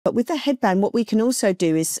But with the headband, what we can also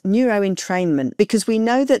do is neuroentrainment, because we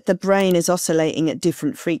know that the brain is oscillating at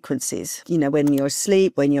different frequencies. You know, when you're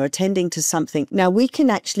asleep, when you're attending to something. Now we can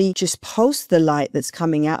actually just pulse the light that's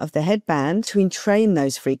coming out of the headband to entrain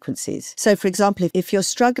those frequencies. So for example, if you're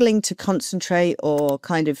struggling to concentrate or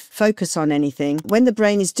kind of focus on anything, when the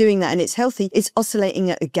brain is doing that and it's healthy, it's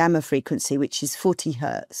oscillating at a gamma frequency, which is 40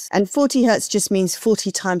 hertz. And 40 hertz just means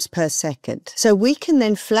 40 times per second. So we can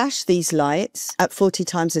then flash these lights at 40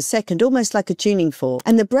 times a second, almost like a tuning fork.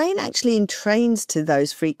 And the brain actually entrains to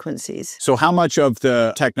those frequencies. So how much of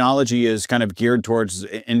the technology is kind of geared towards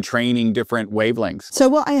entraining different wavelengths? So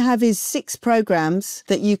what I have is 6 programs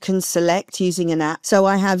that you can select using an app. So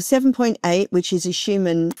I have 7.8, which is a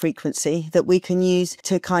Schumann frequency that we can use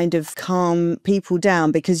to kind of calm people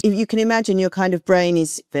down, because if you can imagine, your kind of brain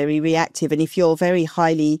is very reactive, and if you're very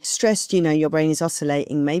highly stressed, you know, your brain is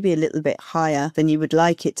oscillating maybe a little bit higher than you would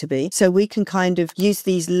like it to be. So we can kind of use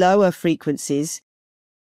these lower frequencies